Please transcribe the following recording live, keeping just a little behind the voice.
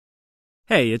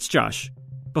Hey, it's Josh.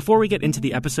 Before we get into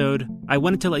the episode, I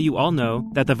wanted to let you all know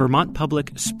that the Vermont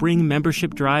Public Spring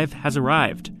Membership Drive has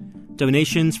arrived.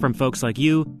 Donations from folks like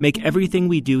you make everything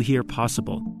we do here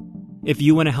possible. If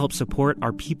you want to help support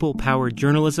our people-powered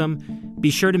journalism,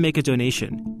 be sure to make a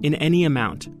donation in any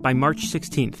amount by March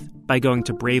 16th by going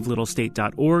to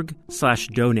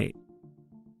bravelittlestate.org/donate.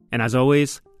 And as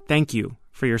always, thank you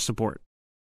for your support.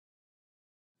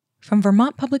 From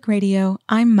Vermont Public Radio,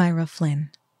 I'm Myra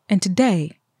Flynn, and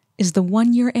today is the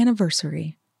 1-year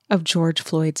anniversary of George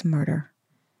Floyd's murder.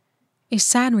 A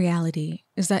sad reality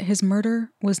is that his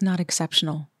murder was not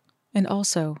exceptional, and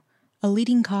also a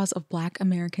leading cause of Black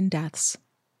American deaths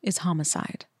is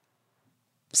homicide.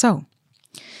 So,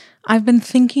 I've been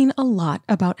thinking a lot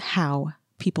about how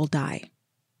people die,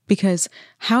 because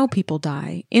how people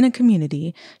die in a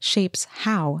community shapes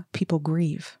how people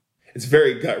grieve. It's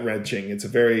very gut-wrenching. It's a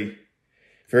very,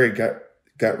 very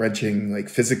gut-wrenching, like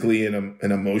physically and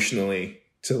emotionally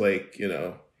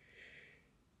to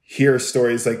hear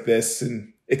stories like this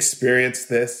and experience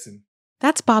this.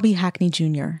 That's Bobby Hackney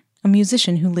Jr., a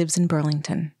musician who lives in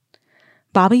Burlington.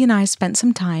 Bobby and I spent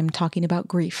some time talking about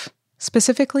grief,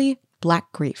 specifically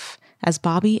Black grief, as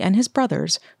Bobby and his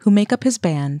brothers, who make up his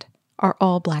band, are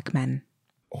all Black men.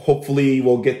 Hopefully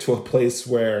we'll get to a place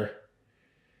where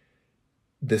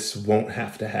this won't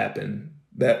have to happen,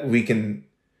 that we can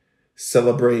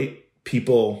celebrate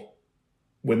people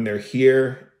when they're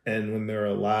here and when they're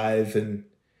alive, and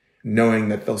knowing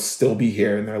that they'll still be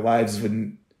here and their lives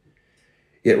wouldn't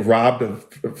get robbed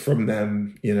from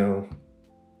them, in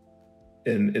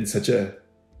such a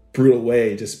brutal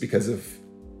way just because of,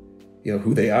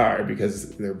 who they are,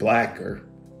 because they're Black or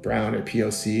brown or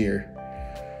POC or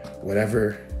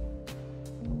whatever.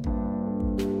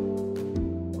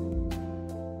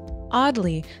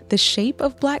 Oddly, the shape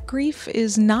of Black grief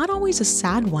is not always a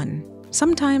sad one.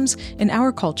 Sometimes, in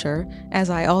our culture, as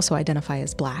I also identify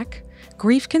as Black,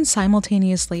 grief can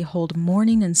simultaneously hold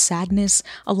mourning and sadness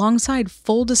alongside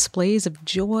full displays of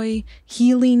joy,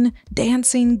 healing,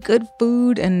 dancing, good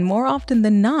food, and more often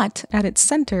than not, at its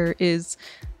center is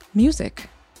music.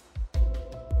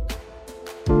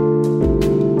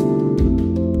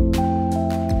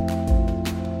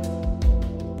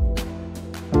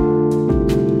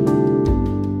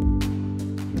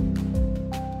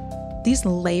 These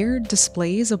layered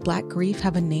displays of Black grief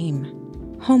have a name: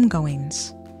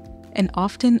 homegoings, an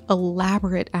often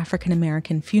elaborate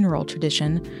African-American funeral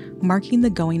tradition marking the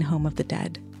going home of the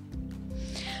dead.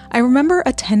 I remember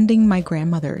attending my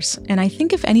grandmother's, and I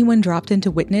think if anyone dropped in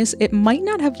to witness, it might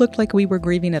not have looked like we were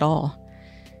grieving at all.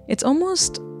 It's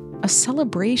almost a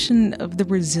celebration of the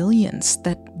resilience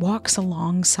that walks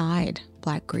alongside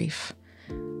Black grief.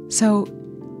 So,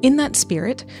 in that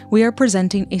spirit, we are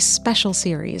presenting a special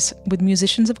series with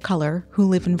musicians of color who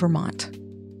live in Vermont.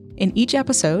 In each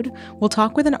episode, we'll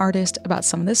talk with an artist about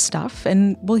some of this stuff,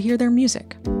 and we'll hear their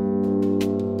music.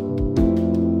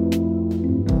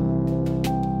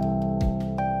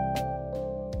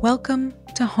 Welcome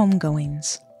to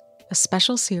Homegoings, a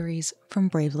special series from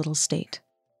Brave Little State.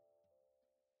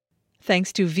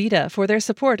 Thanks to VITA for their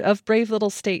support of Brave Little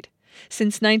State.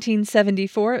 Since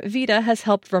 1974, VITA has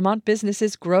helped Vermont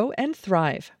businesses grow and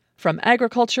thrive. From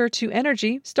agriculture to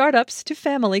energy, startups to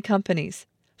family companies.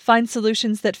 Find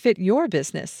solutions that fit your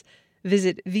business.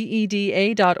 Visit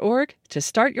VEDA.org to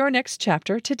start your next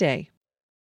chapter today.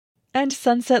 And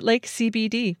Sunset Lake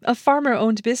CBD, a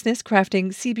farmer-owned business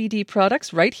crafting CBD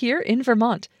products right here in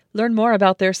Vermont. Learn more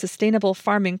about their sustainable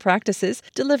farming practices,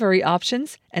 delivery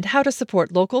options, and how to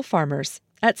support local farmers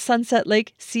at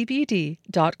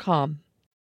sunsetlakecbd.com.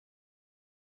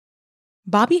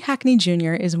 Bobby Hackney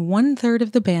Jr. is 1/3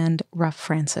 of the band Rough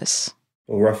Francis.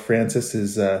 Well, Rough Francis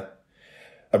is a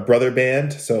brother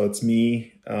band, so it's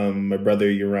me, my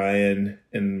brother Urian,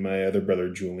 and my other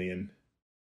brother Julian.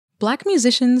 Black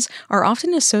musicians are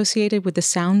often associated with the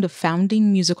sound of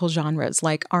founding musical genres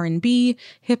like R&B,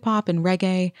 hip-hop, and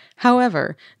reggae.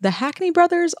 However, the Hackney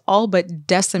brothers all but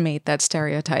decimate that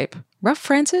stereotype. Rough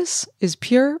Francis is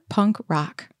pure punk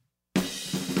rock.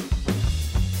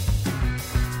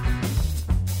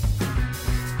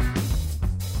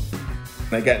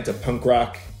 I got into punk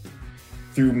rock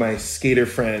through my skater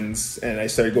friends, and I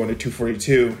started going to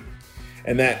 242,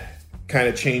 and that kind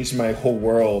of changed my whole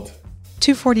world.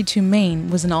 242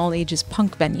 Main was an all-ages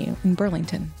punk venue in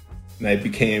Burlington. And I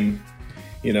became,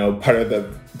 part of the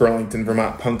Burlington,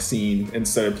 Vermont punk scene and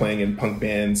started playing in punk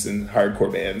bands and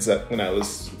hardcore bands when I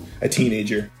was a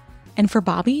teenager. And for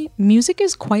Bobby, music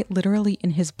is quite literally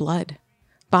in his blood.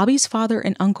 Bobby's father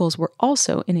and uncles were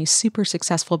also in a super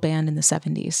successful band in the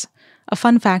 70s. A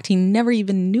fun fact he never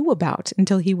even knew about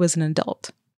until he was an adult.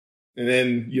 And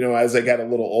then, as I got a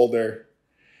little older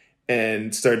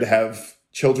and started to have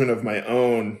children of my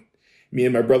own, me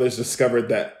and my brothers discovered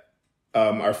that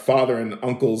our father and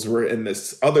uncles were in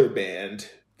this other band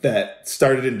that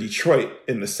started in Detroit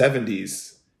in the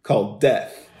 70s called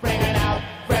Death. Bring it out,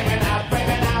 bring it out, bring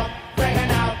it out, bring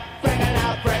it out, bring it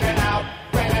out, bring it out,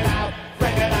 bring it out,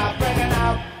 bring it out, bring it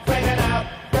out, bring it out,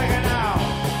 bring it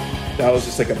out. That was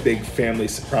just like a big family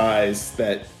surprise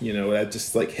that, that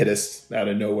just like hit us out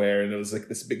of nowhere. And it was like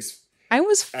this big... I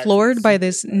was floored by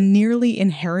this nearly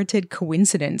inherited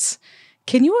coincidence.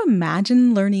 Can you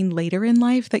imagine learning later in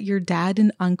life that your dad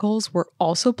and uncles were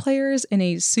also players in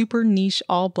a super niche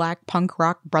all-black punk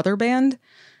rock brother band?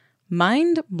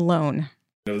 Mind blown.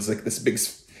 It was like this big,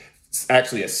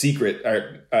 actually a secret.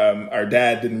 Our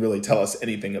dad didn't really tell us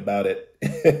anything about it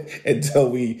until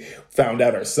we found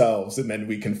out ourselves. And then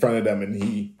we confronted him and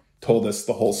he told us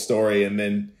the whole story. And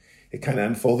then it kind of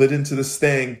unfolded into this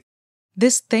thing.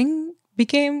 This thing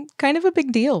became kind of a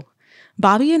big deal.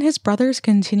 Bobby and his brothers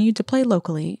continued to play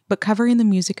locally, but covering the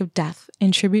music of Death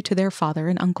in tribute to their father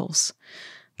and uncles.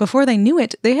 Before they knew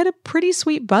it, they had a pretty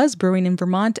sweet buzz brewing in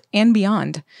Vermont and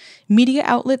beyond. Media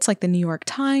outlets like the New York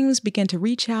Times began to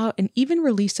reach out and even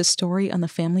released a story on the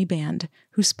family band,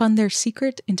 who spun their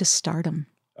secret into stardom.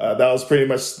 That was pretty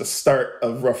much the start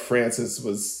of Rough Francis,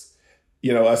 was,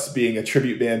 us being a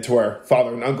tribute band to our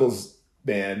father and uncle's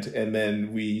band. And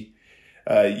then we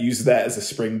used that as a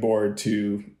springboard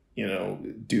to,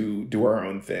 do our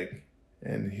own thing.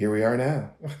 And here we are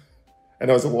now. I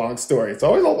know it's a long story. It's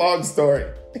always a long story.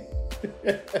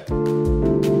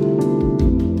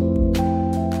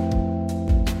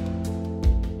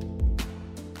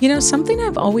 Something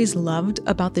I've always loved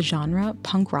about the genre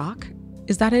punk rock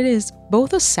is that it is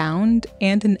both a sound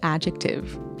and an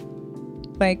adjective.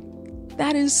 Like,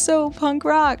 that is so punk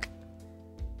rock.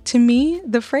 To me,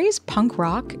 the phrase punk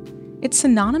rock, it's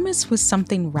synonymous with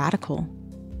something radical.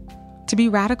 To be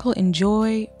radical in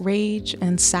joy, rage,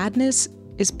 and sadness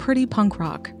is pretty punk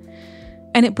rock.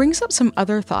 And it brings up some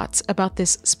other thoughts about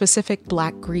this specific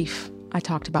Black grief I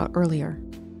talked about earlier.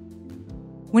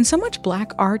 When so much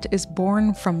Black art is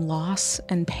born from loss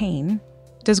and pain,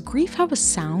 does grief have a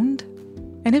sound?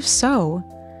 And if so,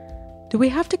 do we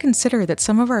have to consider that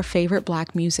some of our favorite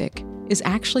Black music is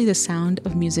actually the sound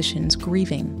of musicians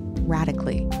grieving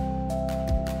radically?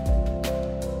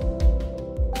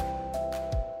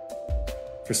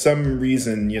 For some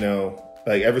reason,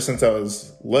 ever since I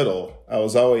was little, I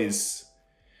was always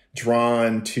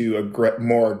drawn to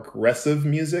more aggressive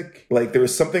music. Like, there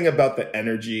was something about the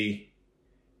energy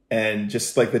and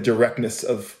just like the directness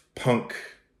of punk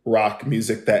rock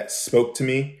music that spoke to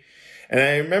me. And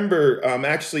I remember,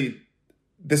 actually,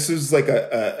 this was like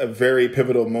a very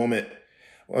pivotal moment.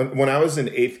 When I was in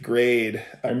 8th grade,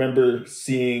 I remember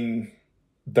seeing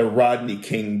the Rodney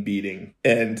King beating.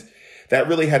 And that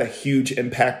really had a huge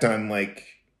impact on my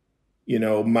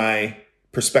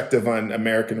perspective on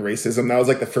American racism. That was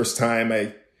like the first time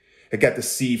I got to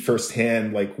see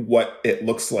firsthand what it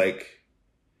looks like.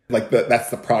 That's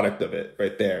the product of it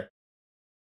right there.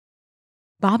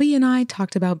 Bobby and I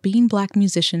talked about being Black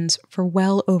musicians for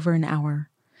well over an hour.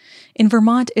 In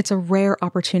Vermont, it's a rare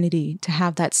opportunity to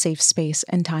have that safe space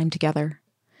and time together.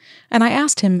 And I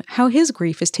asked him how his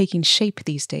grief is taking shape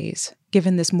these days,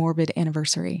 given this morbid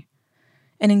anniversary.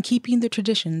 And in keeping the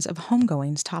traditions of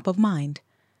homegoings top of mind,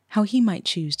 how he might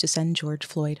choose to send George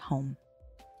Floyd home.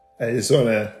 I just want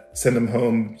to send him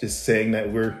home just saying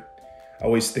that we're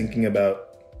always thinking about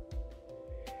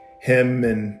him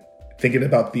and thinking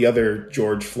about the other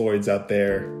George Floyds out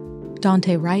there.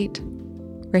 Daunte Wright,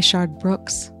 Rayshard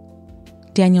Brooks,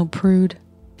 Daniel Prude,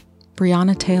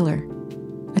 Breonna Taylor,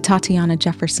 Atatiana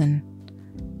Jefferson,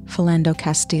 Philando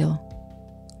Castile.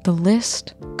 The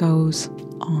list goes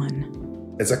on.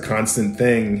 It's a constant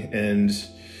thing, and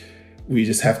we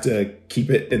just have to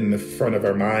keep it in the front of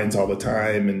our minds all the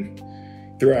time and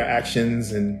through our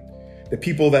actions and the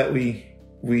people that we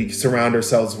surround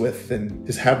ourselves with, and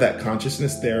just have that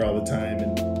consciousness there all the time.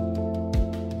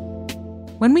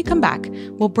 When we come back,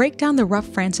 we'll break down the Rough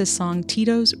Francis song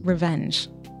Tito's Revenge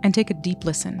and take a deep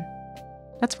listen.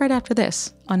 That's right after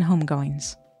this on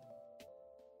Homegoings.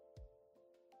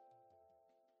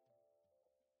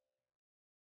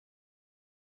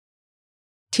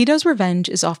 Tito's Revenge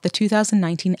is off the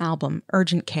 2019 album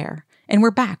Urgent Care, and we're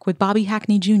back with Bobby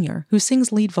Hackney Jr., who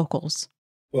sings lead vocals.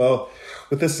 Well,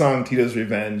 with this song, Tito's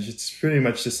Revenge, it's pretty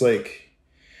much just like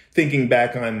thinking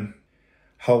back on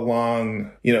how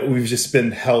long, we've just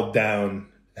been held down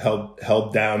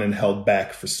and held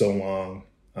back for so long.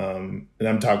 And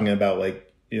I'm talking about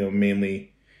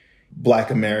mainly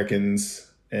Black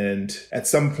Americans. And at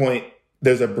some point,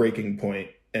 there's a breaking point,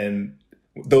 and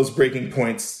those breaking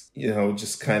points,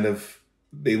 just kind of,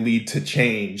 they lead to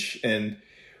change. And,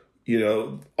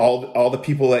 all the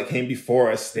people that came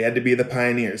before us, they had to be the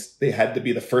pioneers. They had to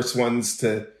be the first ones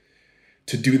to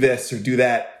do this or do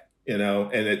that, and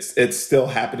it's still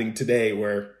happening today,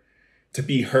 where to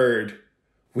be heard,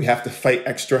 we have to fight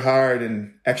extra hard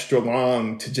and extra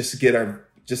long to just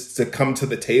to come to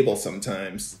the table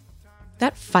sometimes.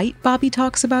 That fight Bobby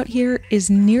talks about here is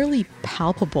nearly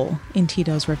palpable in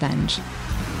Tito's Revenge.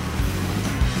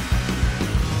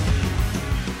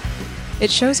 It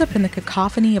shows up in the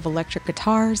cacophony of electric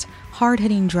guitars,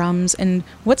 hard-hitting drums, and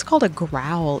what's called a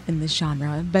growl in this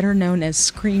genre, better known as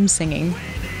scream singing.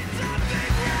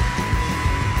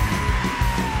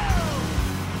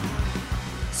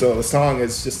 So the song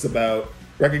is just about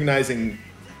recognizing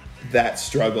that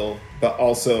struggle, but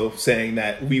also saying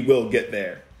that we will get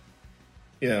there.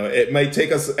 It might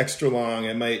take us extra long.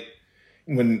 It might,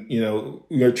 when,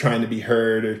 we're trying to be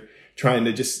heard or trying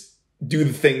to just do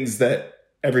the things that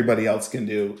everybody else can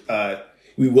do,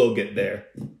 we will get there.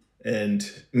 And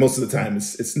most of the time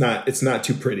it's not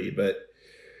too pretty, but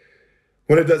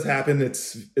when it does happen,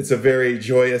 it's a very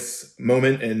joyous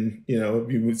moment, and,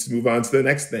 we move on to the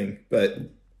next thing. But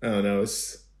I don't know,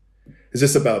 it's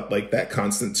just about like that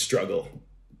constant struggle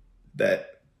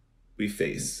that we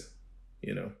face,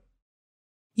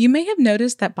 You may have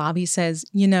noticed that Bobby says,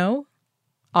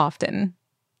 often.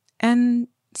 And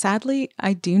sadly,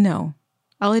 I do know.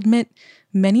 I'll admit,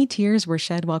 many tears were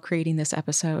shed while creating this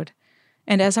episode.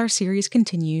 And as our series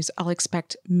continues, I'll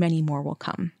expect many more will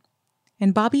come.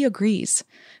 And Bobby agrees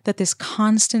that this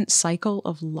constant cycle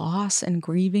of loss and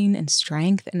grieving and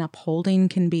strength and upholding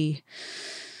can be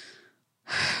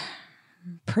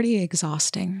pretty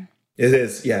exhausting. It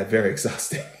is, yeah, very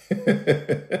exhausting.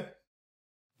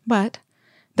 But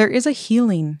there is a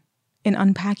healing in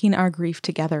unpacking our grief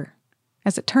together.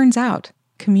 As it turns out,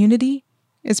 community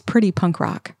is pretty punk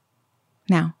rock.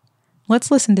 Now, let's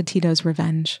listen to Tito's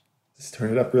Revenge. Just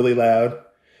turn it up really loud.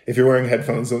 If you're wearing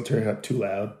headphones, don't turn it up too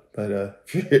loud. But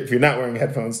if you're not wearing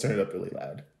headphones, turn it up really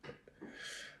loud.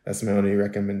 That's my only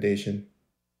recommendation.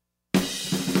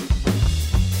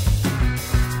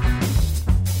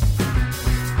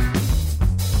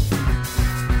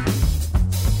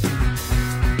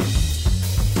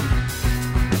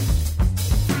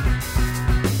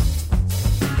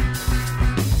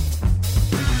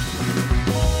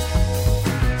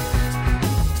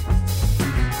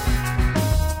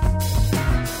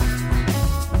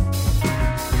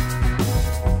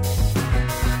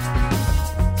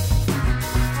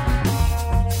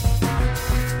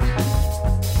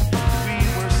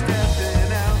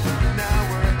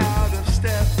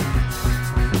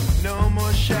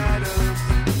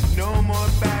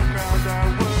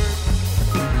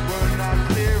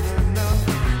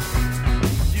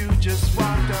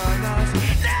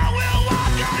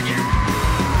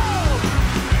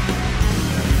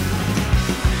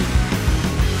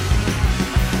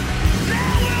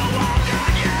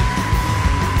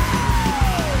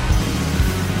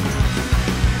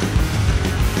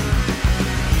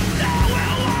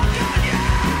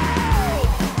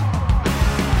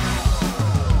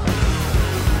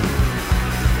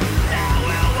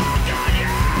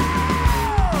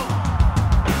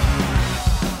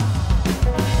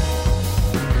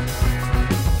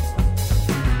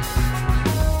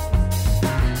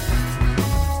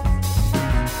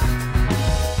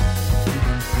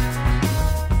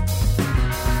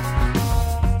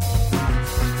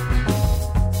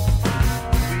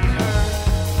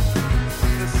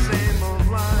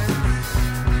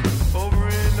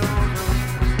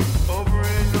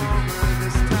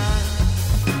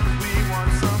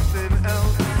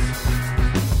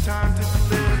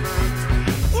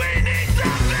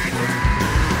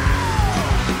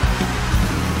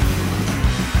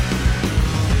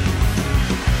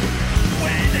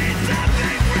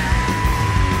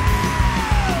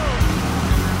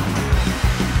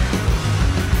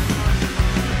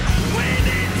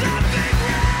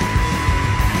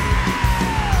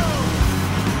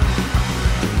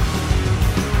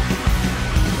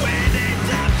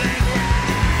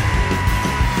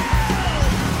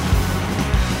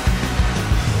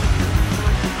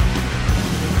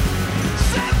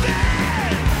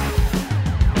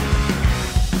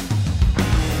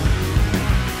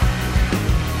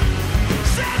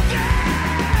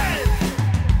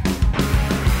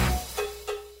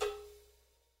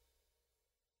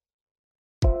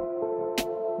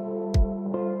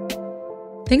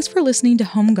 Thanks for listening to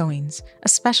Homegoings, a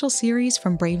special series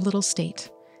from Brave Little State.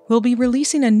 We'll be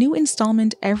releasing a new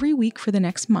installment every week for the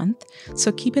next month,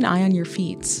 so keep an eye on your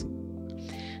feeds.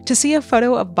 To see a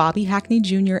photo of Bobby Hackney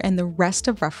Jr. and the rest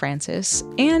of Rough Francis,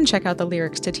 and check out the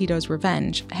lyrics to Tito's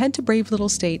Revenge, head to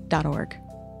bravelittlestate.org.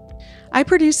 I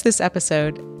produced this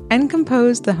episode and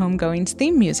composed the Homegoings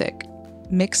theme music.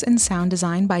 Mix and sound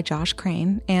design by Josh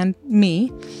Crane and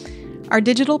me. Our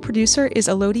digital producer is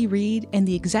Elodie Reed, and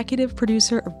the executive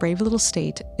producer of Brave Little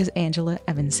State is Angela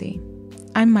Evansy.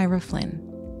 I'm Myra Flynn.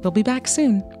 We'll be back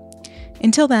soon.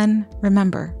 Until then,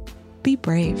 remember, be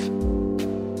brave.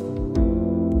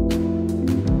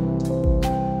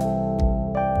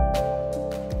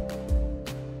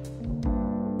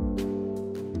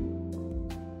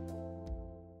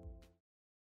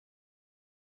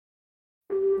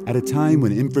 At a time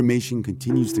when information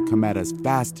continues to come at us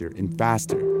faster and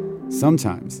faster,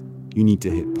 sometimes you need to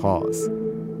hit pause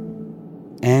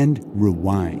and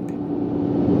rewind.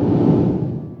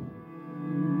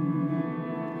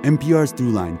 NPR's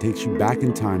Throughline takes you back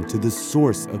in time to the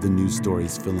source of the news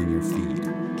stories filling your feed.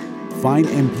 Find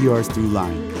NPR's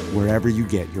Throughline wherever you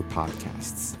get your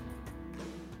podcasts.